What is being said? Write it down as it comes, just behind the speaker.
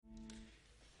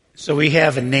So we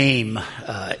have a name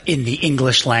in the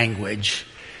English language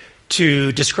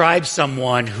to describe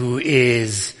someone who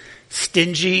is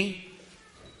stingy,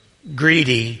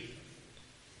 greedy,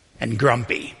 and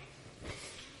grumpy.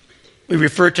 We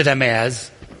refer to them as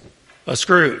a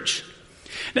Scrooge.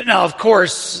 Now, of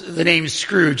course, the name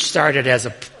Scrooge started as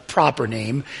a proper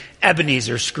name,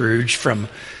 Ebenezer Scrooge, from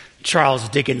Charles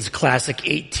Dickens' classic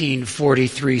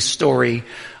 1843 story,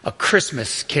 A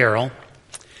Christmas Carol.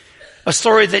 A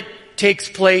story that takes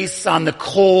place on the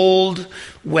cold,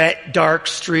 wet, dark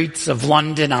streets of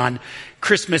London on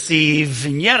Christmas Eve.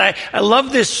 And yet I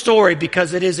love this story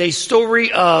because it is a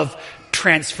story of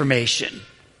transformation.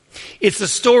 It's a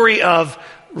story of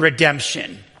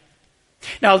redemption.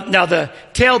 Now the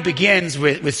tale begins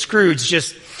with Scrooge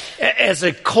just as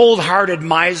a cold-hearted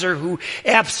miser who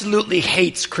absolutely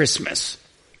hates Christmas.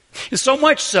 So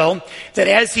much so that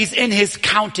as he's in his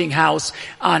counting house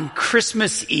on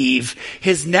Christmas Eve,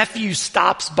 his nephew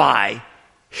stops by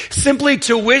simply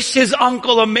to wish his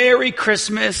uncle a Merry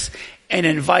Christmas and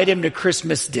invite him to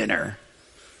Christmas dinner.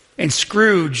 And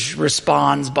Scrooge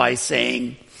responds by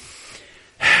saying,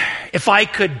 "If I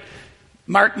could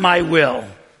mark my will,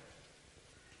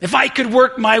 if I could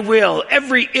work my will,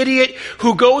 every idiot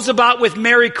who goes about with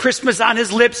Merry Christmas on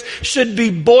his lips should be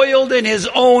boiled in his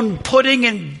own pudding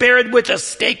and buried with a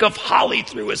stake of holly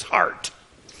through his heart."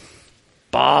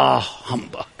 Bah,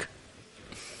 humbug.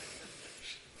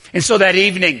 And so that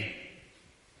evening,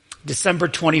 December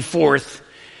 24th,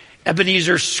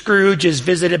 Ebenezer Scrooge is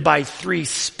visited by three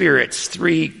spirits,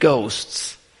 three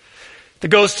ghosts. The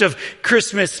ghost of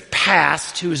Christmas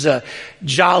past, who's a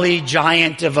jolly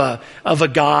giant of a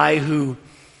guy who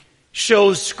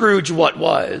shows Scrooge what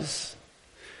was.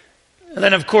 And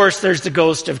then, of course, there's the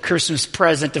ghost of Christmas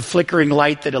present, a flickering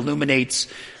light that illuminates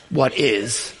what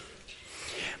is.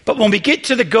 But when we get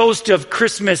to the ghost of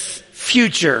Christmas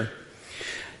future,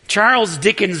 Charles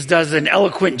Dickens does an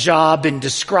eloquent job in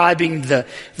describing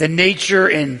the nature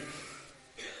and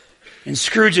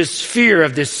Scrooge's fear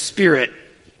of this spirit.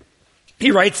 He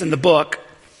writes in the book,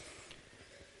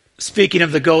 speaking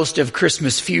of the ghost of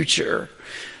Christmas future,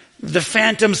 "The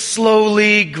phantom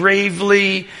slowly,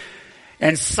 gravely,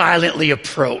 and silently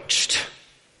approached.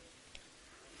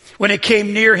 When it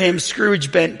came near him,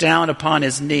 Scrooge bent down upon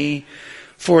his knee,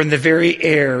 for in the very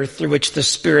air through which the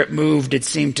spirit moved, it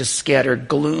seemed to scatter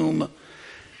gloom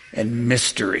and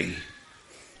mystery.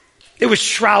 It was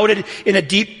shrouded in a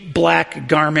deep black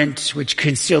garment which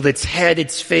concealed its head,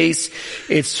 its face,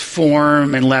 its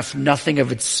form, and left nothing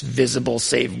of its visible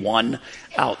save one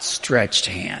outstretched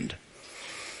hand.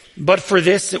 But for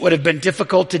this, it would have been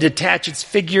difficult to detach its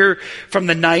figure from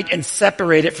the night and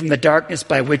separate it from the darkness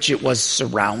by which it was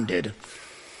surrounded.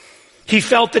 He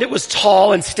felt that it was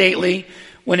tall and stately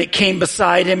when it came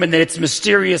beside him, and that its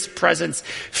mysterious presence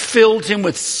filled him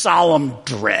with solemn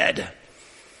dread.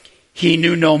 He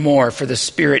knew no more, for the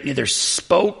spirit neither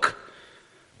spoke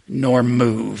nor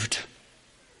moved.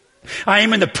 'I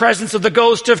am in the presence of the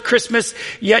ghost of Christmas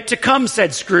yet to come,'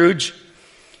 said Scrooge.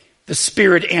 The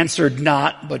spirit answered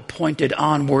not, but pointed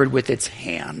onward with its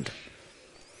hand.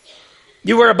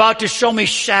 'You are about to show me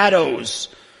shadows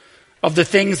of the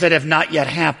things that have not yet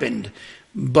happened,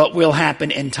 but will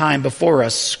happen in time before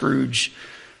us,' Scrooge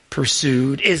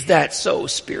pursued. 'Is that so,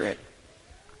 spirit?'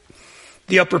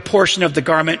 The upper portion of the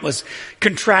garment was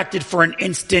contracted for an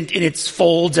instant in its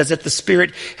folds, as if the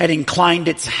spirit had inclined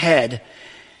its head,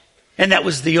 and that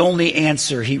was the only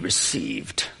answer he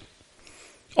received.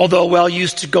 Although well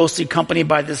used to ghostly company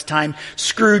by this time,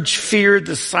 Scrooge feared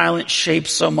the silent shape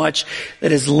so much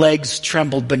that his legs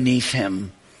trembled beneath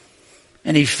him,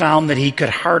 and he found that he could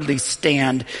hardly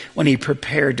stand when he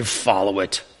prepared to follow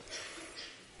it.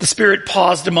 The spirit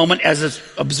paused a moment as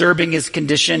if observing his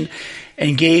condition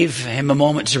and gave him a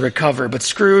moment to recover, but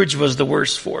Scrooge was the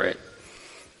worse for it.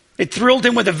 It thrilled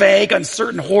him with a vague,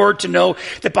 uncertain horror to know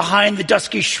that behind the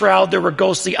dusky shroud there were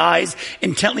ghostly eyes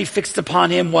intently fixed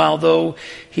upon him, while though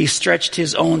he stretched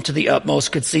his own to the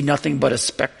utmost, could see nothing but a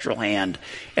spectral hand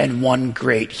and one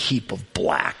great heap of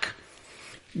black.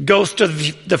 'Ghost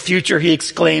of the future,' he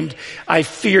exclaimed, 'I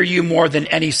fear you more than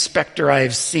any specter I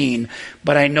have seen,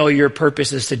 but I know your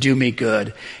purpose is to do me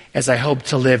good. As I hope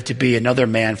to live to be another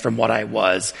man from what I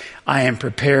was, I am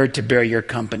prepared to bear your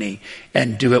company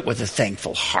and do it with a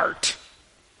thankful heart.'"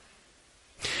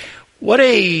 What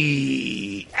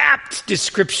a apt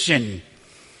description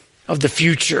of the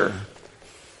future,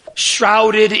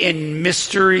 shrouded in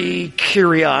mystery,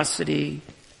 curiosity.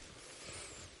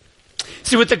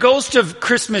 See, what the ghost of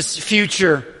Christmas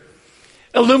future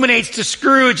illuminates to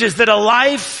Scrooge is that a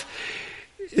life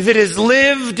that is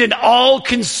lived in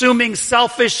all-consuming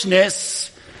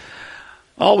selfishness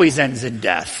always ends in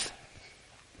death,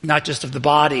 not just of the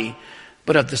body,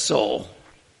 but of the soul.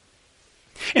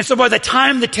 And so by the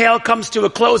time the tale comes to a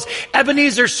close,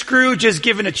 Ebenezer Scrooge is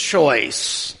given a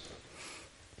choice.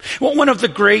 Well, one of the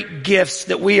great gifts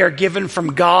that we are given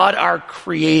from God, our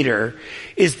Creator,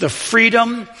 is the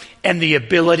freedom and the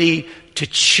ability to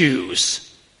choose.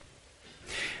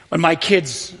 When my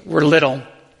kids were little,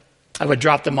 I would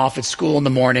drop them off at school in the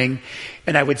morning,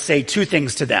 and I would say two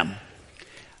things to them.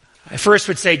 I first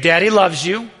would say, Daddy loves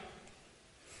you.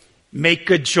 Make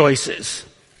good choices.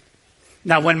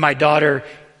 Now, when my daughter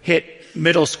hit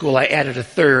middle school, I added a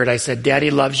third. I said,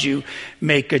 Daddy loves you.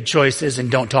 Make good choices and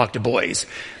don't talk to boys.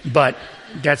 But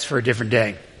that's for a different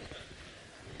day.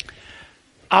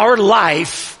 Our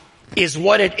life is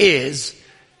what it is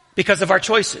because of our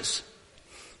choices.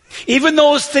 Even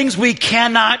those things we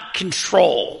cannot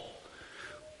control,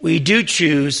 we do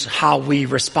choose how we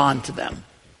respond to them.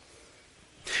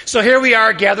 So here we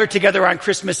are gathered together on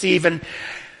Christmas Eve, and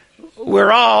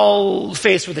we're all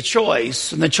faced with a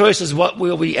choice. And the choice is, what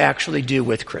will we actually do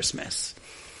with Christmas?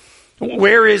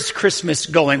 Where is Christmas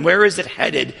going? Where is it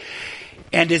headed?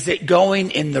 And is it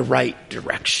going in the right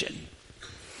direction?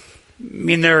 I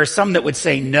mean, there are some that would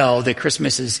say no, that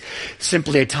Christmas is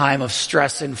simply a time of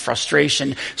stress and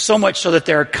frustration, so much so that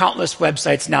there are countless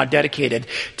websites now dedicated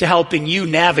to helping me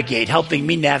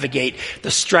navigate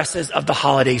the stresses of the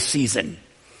holiday season.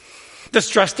 The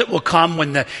stress that will come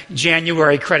when the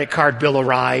January credit card bill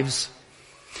arrives.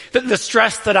 The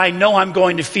stress that I know I'm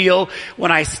going to feel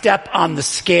when I step on the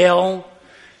scale,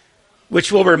 which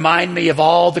will remind me of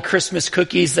all the Christmas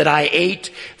cookies that I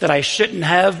ate that I shouldn't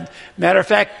have. Matter of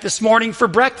fact, this morning for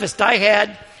breakfast, I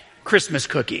had Christmas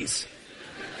cookies.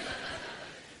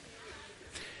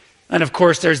 And of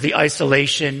course, there's the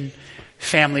isolation,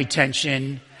 family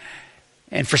tension,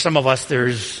 and for some of us,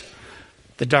 there's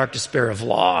the dark despair of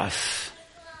loss.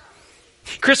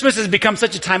 Christmas has become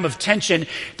such a time of tension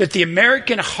that the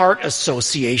American Heart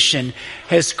Association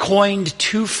has coined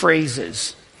two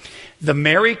phrases: the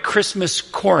Merry Christmas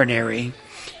coronary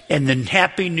and the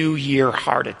Happy New Year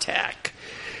heart attack.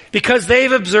 Because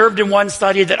they've observed in one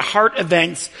study that heart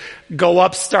events go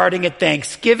up starting at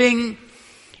Thanksgiving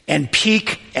and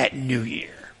peak at New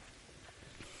Year.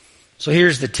 So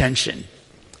here's the tension.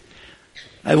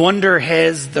 I wonder,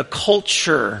 has the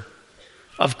culture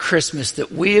of Christmas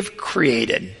that we have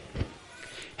created,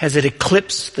 has it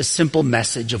eclipsed the simple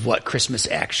message of what Christmas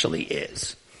actually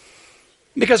is?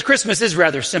 Because Christmas is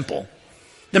rather simple.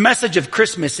 The message of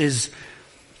Christmas is,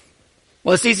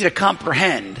 well, it's easy to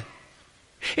comprehend.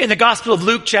 In the Gospel of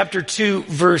Luke chapter 2,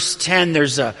 verse 10,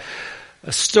 there's a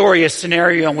story, a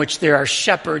scenario in which there are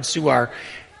shepherds who are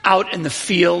out in the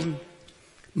field,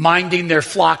 minding their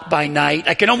flock by night.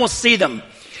 I can almost see them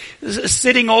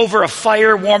sitting over a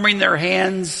fire, warming their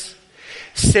hands,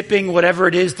 sipping whatever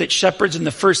it is that shepherds in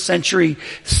the first century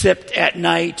sipped at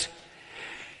night.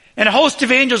 And a host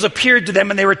of angels appeared to them,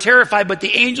 and they were terrified, but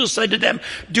the angels said to them,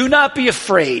 "Do not be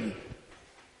afraid,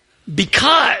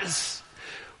 because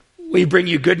we bring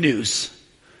you good news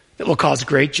that will cause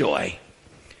great joy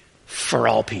for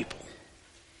all people."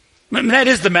 I mean, that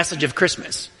is the message of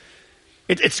Christmas.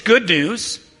 It's good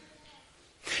news.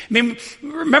 I mean,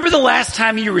 remember the last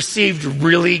time you received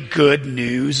really good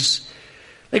news?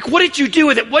 Like, what did you do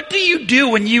with it? What do you do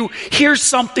when you hear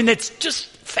something that's just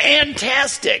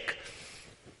fantastic?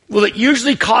 Well, it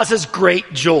usually causes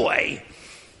great joy,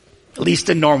 at least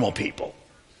in normal people.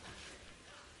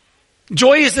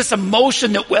 Joy is this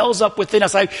emotion that wells up within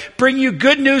us. I bring you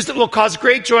good news that will cause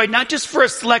great joy, not just for a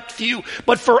select few,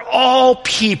 but for all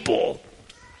people.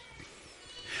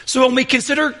 So when we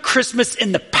consider Christmas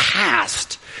in the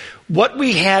past, what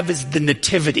we have is the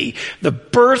nativity, the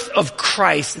birth of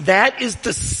Christ. That is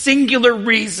the singular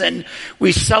reason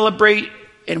we celebrate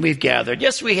and we've gathered.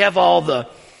 Yes, we have all the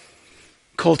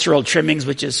cultural trimmings,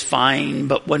 which is fine,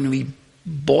 but when we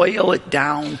boil it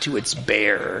down to its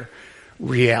bare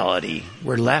reality,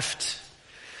 we're left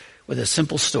with a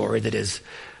simple story that is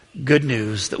good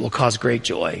news that will cause great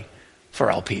joy for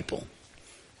all people.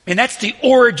 And that's the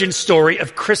origin story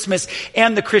of Christmas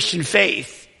and the Christian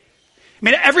faith. I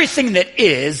mean, everything that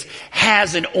is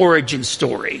has an origin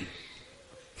story.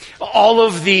 All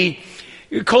of the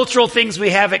cultural things we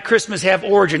have at Christmas have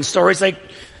origin stories. Like,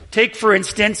 take, for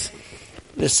instance,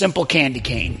 the simple candy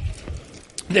cane.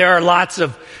 There are lots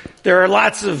of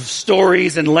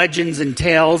stories and legends and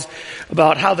tales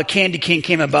about how the candy cane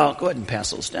came about. Go ahead and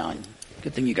pass those down.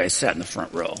 Good thing you guys sat in the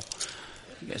front row.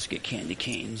 You guys get candy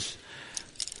canes.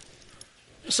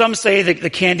 Some say that the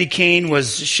candy cane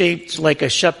was shaped like a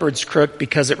shepherd's crook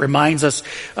because it reminds us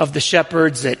of the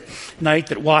shepherds at night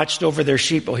that watched over their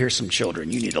sheep. Oh, here's some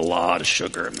children. You need a lot of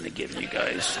sugar. I'm going to give you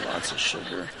guys lots of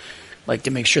sugar. Like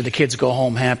to make sure the kids go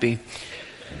home happy.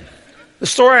 The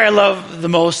story I love the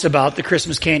most about the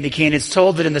Christmas candy cane, it's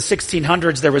told that in the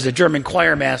 1600s there was a German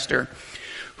choir master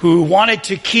who wanted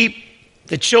to keep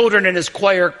the children in his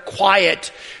choir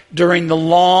quiet during the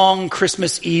long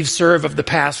Christmas Eve serve of the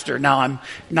pastor. Now, I'm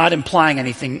not implying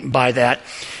anything by that,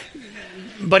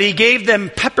 but he gave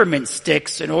them peppermint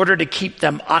sticks in order to keep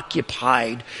them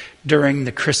occupied during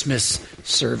the Christmas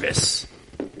service.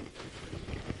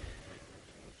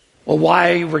 Well,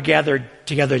 why we're gathered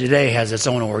together today has its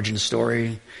own origin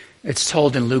story. It's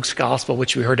told in Luke's gospel,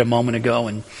 which we heard a moment ago,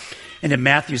 and in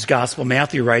Matthew's gospel,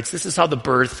 Matthew writes, this is how the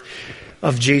birth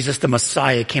of Jesus the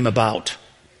Messiah came about.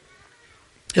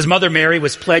 His mother Mary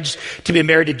was pledged to be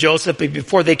married to Joseph, but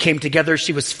before they came together,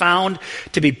 she was found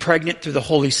to be pregnant through the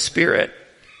Holy Spirit.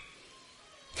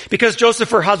 Because Joseph,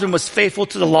 her husband, was faithful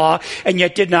to the law and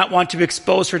yet did not want to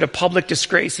expose her to public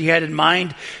disgrace, he had in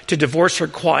mind to divorce her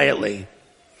quietly.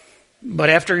 But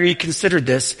after he considered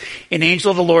this, an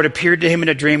angel of the Lord appeared to him in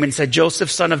a dream and said,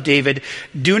 Joseph, son of David,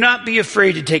 do not be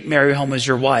afraid to take Mary home as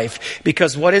your wife,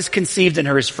 because what is conceived in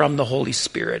her is from the Holy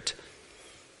Spirit.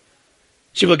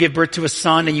 She will give birth to a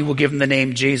son, and you will give him the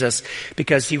name Jesus,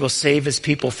 because he will save his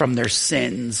people from their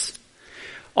sins.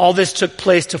 All this took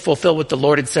place to fulfill what the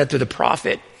Lord had said through the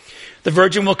prophet. The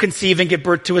virgin will conceive and give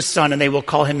birth to a son, and they will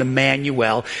call him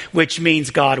Emmanuel, which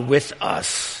means God with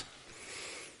us.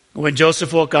 When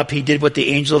Joseph woke up, he did what the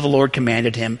angel of the Lord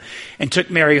commanded him and took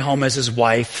Mary home as his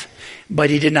wife, but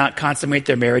he did not consummate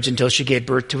their marriage until she gave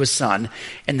birth to a son,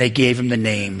 and they gave him the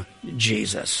name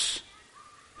Jesus.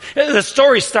 The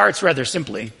story starts rather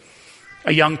simply.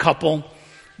 A young couple,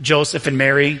 Joseph and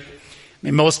Mary.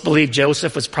 Most believe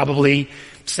Joseph was probably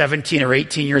 17 or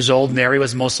 18 years old. Mary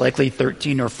was most likely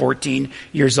 13 or 14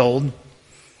 years old.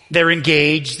 They're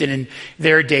engaged, and in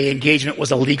their day, engagement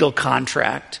was a legal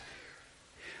contract.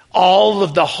 All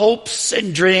of the hopes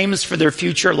and dreams for their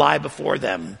future lie before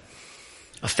them.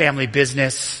 A family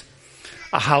business,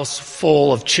 a house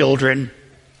full of children.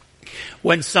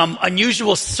 When some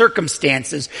unusual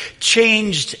circumstances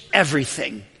changed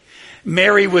everything.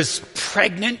 Mary was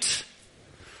pregnant.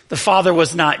 The father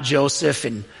was not Joseph,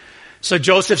 and so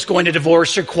Joseph's going to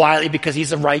divorce her quietly because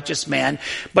he's a righteous man.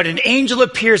 But an angel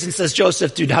appears and says,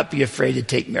 Joseph, do not be afraid to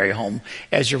take Mary home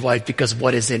as your wife, because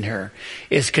what is in her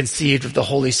is conceived of the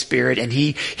Holy Spirit. And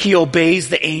he obeys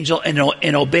the angel, and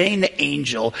in obeying the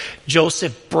angel,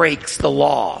 Joseph breaks the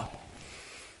law.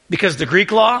 Because the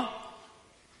Greek law,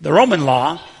 the Roman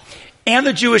law, and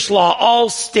the Jewish law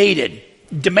all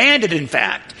demanded in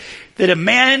fact, that a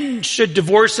man should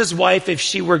divorce his wife if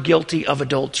she were guilty of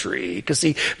adultery. Because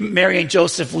see, Mary and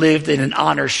Joseph lived in an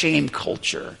honor-shame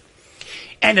culture.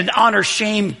 And in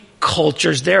honor-shame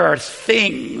cultures, there are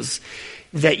things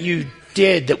that you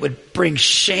did that would bring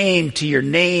shame to your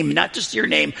name, not just your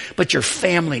name, but your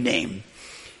family name.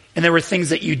 And there were things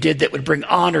that you did that would bring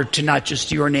honor to not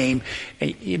just your name,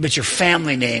 but your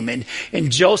family name. And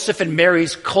in Joseph and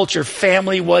Mary's culture,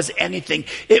 family was anything.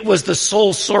 It was the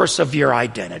sole source of your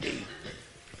identity.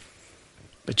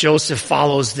 But Joseph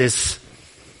follows this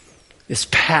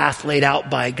path laid out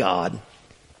by God.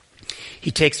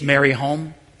 He takes Mary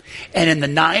home. And in the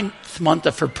 9th month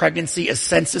of her pregnancy, a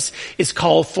census is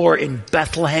called for in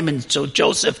Bethlehem. And so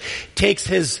Joseph takes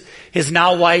his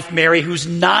now wife, Mary, who's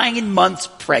 9 months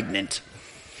pregnant.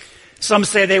 Some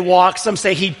say they walk, some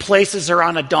say he places her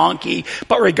on a donkey.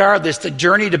 But regardless, the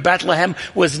journey to Bethlehem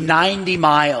was 90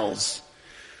 miles.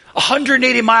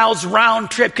 180 miles round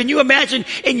trip. Can you imagine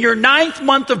in your 9th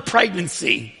month of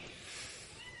pregnancy,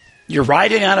 you're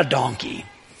riding on a donkey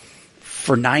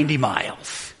for 90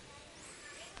 miles.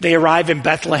 They arrive in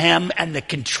Bethlehem and the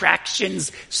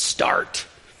contractions start.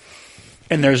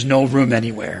 And there's no room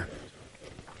anywhere.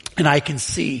 And I can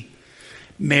see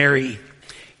Mary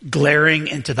glaring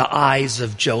into the eyes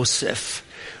of Joseph.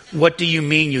 What do you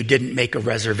mean you didn't make a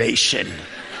reservation?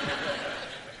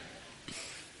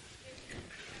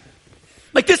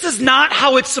 Like, this is not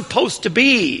how it's supposed to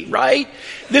be, right?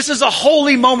 This is a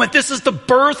holy moment. This is the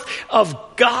birth of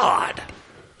God.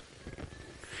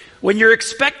 When you're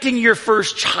expecting your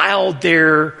first child,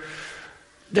 there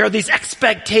are these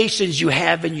expectations you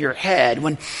have in your head.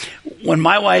 When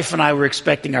my wife and I were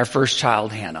expecting our first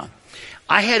child, Hannah,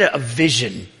 I had a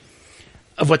vision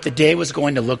of what the day was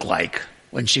going to look like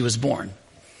when she was born.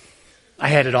 I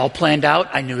had it all planned out.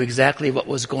 I knew exactly what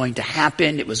was going to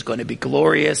happen. It was going to be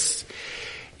glorious.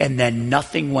 And then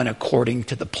nothing went according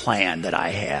to the plan that I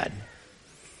had.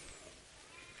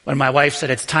 When my wife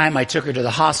said it's time, I took her to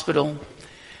the hospital.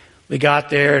 We got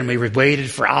there and we waited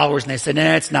for hours, and they said,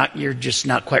 it's not, you're just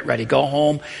not quite ready. Go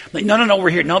home. I'm like, no,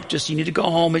 we're here. Nope, just you need to go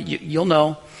home. You'll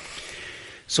know.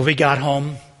 So we got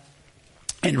home,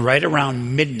 and right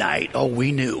around midnight,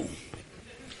 we knew.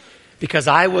 Because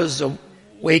I was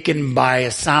awakened by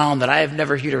a sound that I have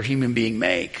never heard a human being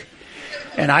make.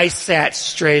 And I sat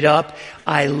straight up.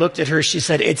 I looked at her. She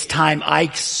said, it's time. I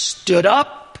stood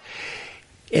up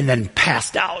and then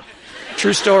passed out.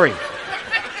 True story.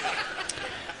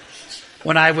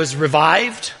 When I was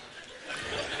revived,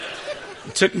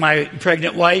 took my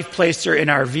pregnant wife, placed her in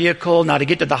our vehicle. Now, to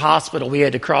get to the hospital, we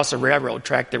had to cross a railroad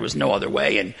track. There was no other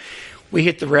way. And we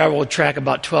hit the railroad track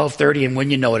about 12:30, and when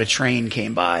you know it, a train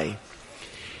came by.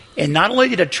 And not only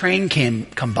did a train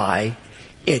come by,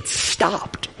 it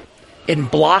stopped and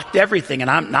blocked everything. And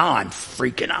I'm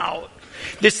freaking out.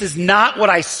 This is not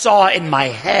what I saw in my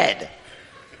head.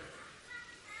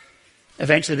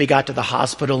 Eventually, we got to the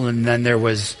hospital, and then there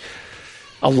was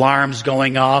alarms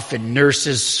going off and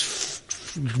nurses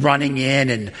running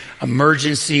in and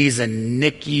emergencies and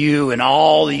NICU and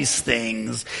all these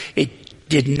things. It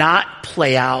did not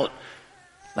play out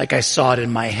like I saw it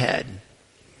in my head.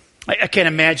 I can't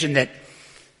imagine that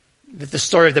the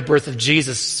story of the birth of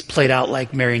Jesus played out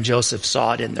like Mary and Joseph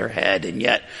saw it in their head. And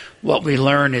yet what we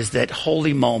learn is that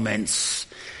holy moments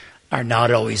are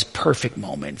not always perfect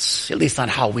moments, at least on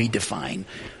how we define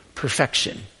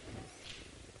perfection.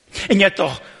 And yet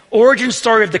the origin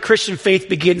story of the Christian faith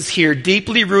begins here,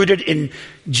 deeply rooted in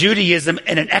Judaism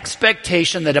and an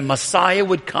expectation that a Messiah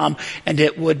would come and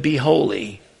it would be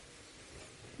holy.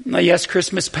 Now, yes,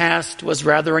 Christmas past was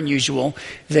rather unusual,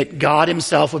 that God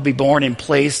himself would be born and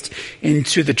placed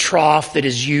into the trough that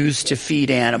is used to feed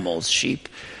animals, sheep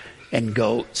and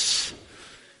goats.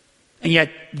 And yet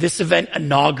this event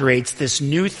inaugurates this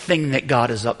new thing that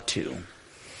God is up to.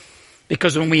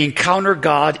 Because when we encounter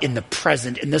God in the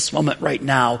present, in this moment right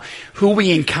now, who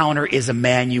we encounter is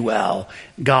Emmanuel,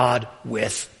 God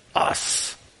with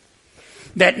us.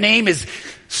 That name is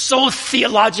so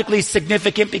theologically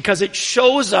significant because it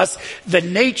shows us the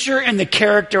nature and the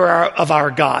character of our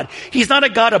God. He's not a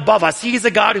God above us. He's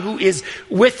a God who is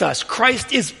with us.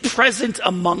 Christ is present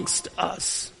amongst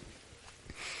us.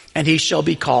 And he shall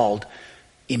be called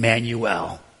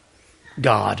Emmanuel,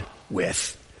 God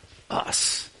with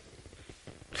us.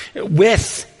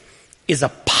 With is a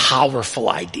powerful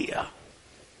idea.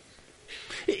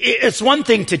 It's one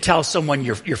thing to tell someone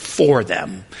you're for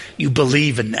them, you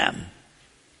believe in them.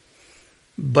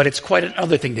 But it's quite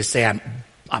another thing to say,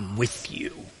 I'm with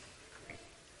you.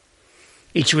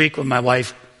 Each week when my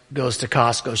wife goes to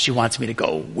Costco, she wants me to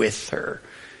go with her.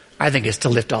 I think it's to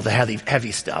lift all the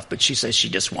heavy stuff, but she says she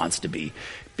just wants to be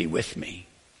with me.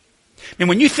 And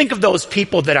when you think of those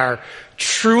people that are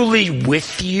truly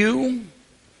with you,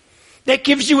 that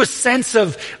gives you a sense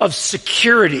of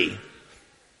security.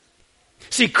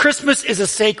 See, Christmas is a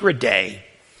sacred day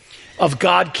of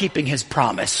God keeping his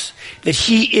promise that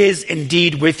he is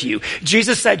indeed with you.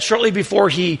 Jesus said shortly before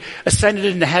he ascended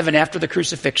into heaven after the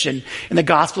crucifixion in the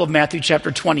Gospel of Matthew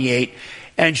chapter 28,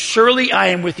 and surely I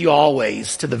am with you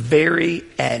always to the very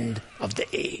end of the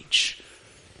age.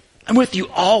 I'm with you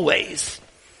always.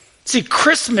 See,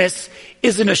 Christmas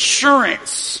is an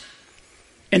assurance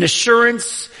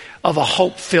of a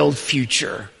hope-filled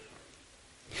future.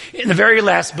 In the very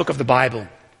last book of the Bible,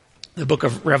 the book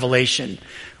of Revelation,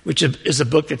 which is a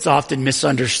book that's often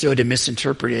misunderstood and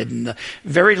misinterpreted, in the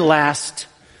very last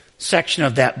section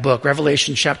of that book,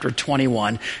 Revelation chapter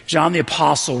 21, John the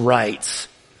Apostle writes,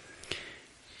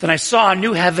 "Then I saw a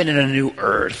new heaven and a new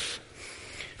earth.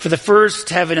 For the first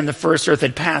heaven and the first earth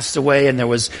had passed away, and there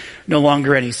was no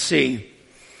longer any sea.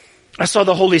 I saw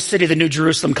the holy city, the new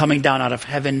Jerusalem, coming down out of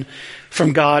heaven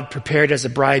from God, prepared as a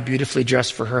bride beautifully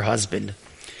dressed for her husband.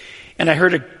 And I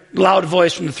heard a loud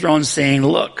voice from the throne saying,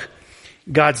 'Look,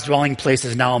 God's dwelling place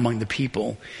is now among the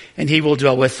people, and he will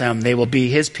dwell with them. They will be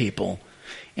his people,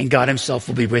 and God himself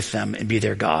will be with them and be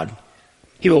their God.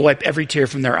 He will wipe every tear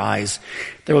from their eyes.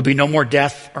 There will be no more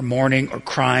death or mourning or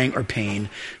crying or pain,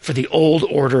 for the old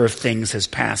order of things has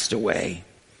passed away.'"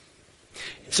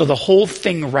 So the whole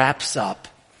thing wraps up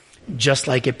just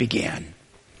like it began,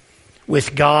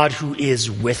 with God who is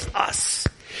with us.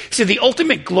 See, the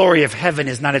ultimate glory of heaven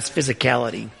is not its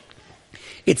physicality.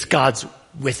 It's God's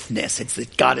withness. It's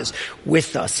that God is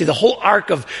with us. See, the whole arc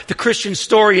of the Christian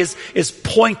story is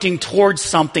pointing towards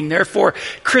something. Therefore,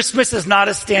 Christmas is not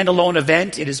a standalone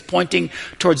event. It is pointing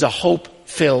towards a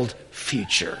hope-filled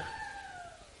future.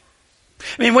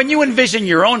 I mean, when you envision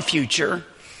your own future,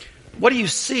 what do you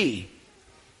see?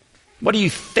 What do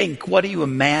you think? What do you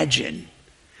imagine?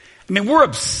 I mean, we're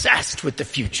obsessed with the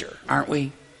future, aren't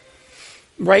we?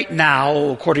 Right now,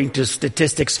 according to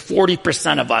statistics,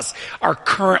 40% of us are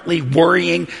currently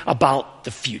worrying about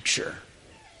the future.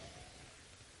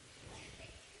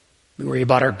 We worry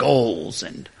about our goals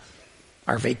and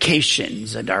our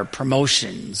vacations and our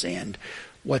promotions and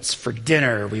what's for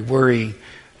dinner. We worry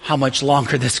how much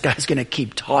longer this guy's going to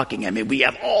keep talking. I mean, we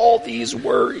have all these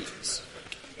worries.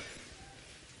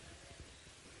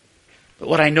 But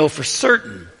what I know for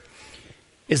certain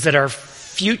is that our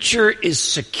future is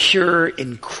secure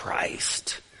in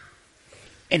Christ.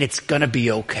 And it's going to be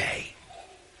okay.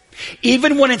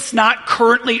 Even when it's not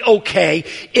currently okay,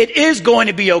 it is going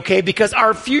to be okay because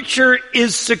our future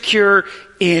is secure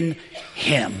in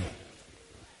Him.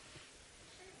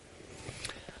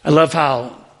 I love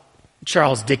how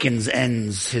Charles Dickens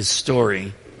ends his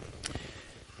story.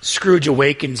 Scrooge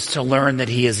awakens to learn that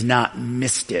he has not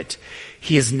missed it.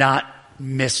 He has not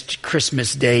missed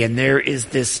Christmas Day, and there is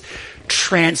this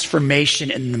transformation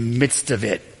in the midst of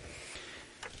it.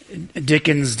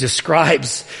 Dickens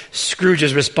describes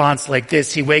Scrooge's response like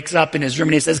this. He wakes up in his room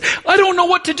and he says, "I don't know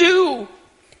what to do,"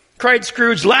 cried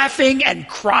Scrooge, laughing and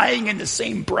crying in the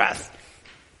same breath.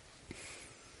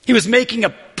 He was making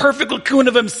a perfect cocoon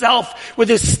of himself with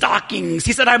his stockings.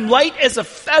 He said, "I'm light as a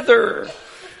feather.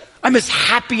 I'm as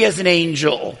happy as an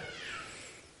angel.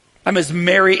 I'm as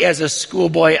merry as a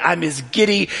schoolboy. I'm as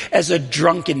giddy as a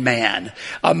drunken man.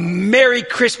 A Merry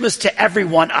Christmas to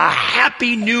everyone. A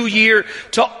Happy New Year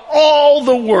to all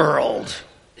the world."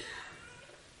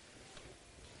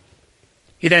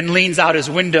 He then leans out his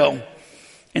window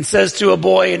and says to a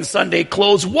boy in Sunday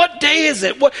clothes, "What day is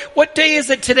it? What day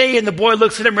is it today?" And the boy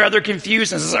looks at him rather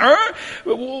confused and says,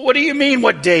 "What do you mean,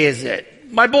 what day is it?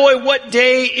 My boy, what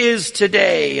day is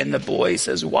today?" And the boy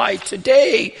says, "Why,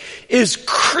 today is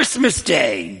Christmas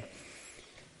Day."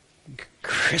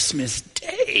 "Christmas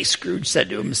Day," Scrooge said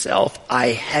to himself.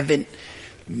 "I haven't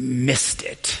missed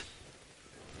it."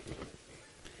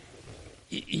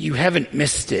 You haven't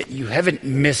missed it. You haven't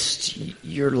missed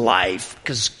your life,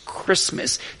 because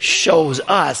Christmas shows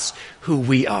us who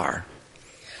we are.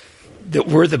 That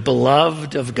we're the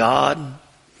beloved of God.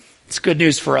 It's good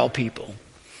news for all people.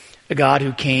 A God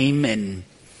who came and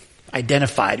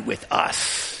identified with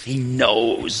us. He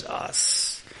knows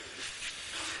us.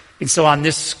 And so on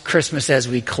this Christmas, as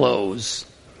we close,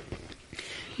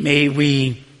 may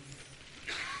we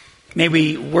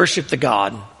worship the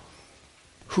God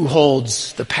who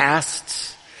holds the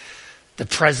past, the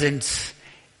present,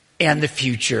 and the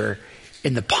future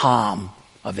in the palm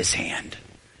of His hand.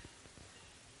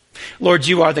 Lord,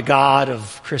 You are the God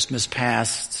of Christmas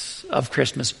past, of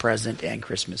Christmas present, and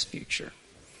Christmas future.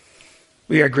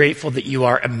 We are grateful that You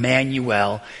are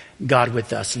Emmanuel, God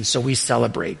with us, and so we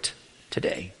celebrate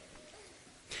today.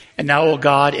 And now, O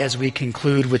God, as we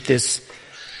conclude with this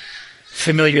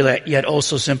familiar yet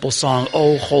also simple song,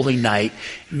 "O Holy Night,"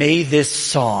 may this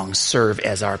song serve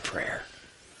as our prayer.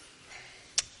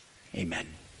 Amen.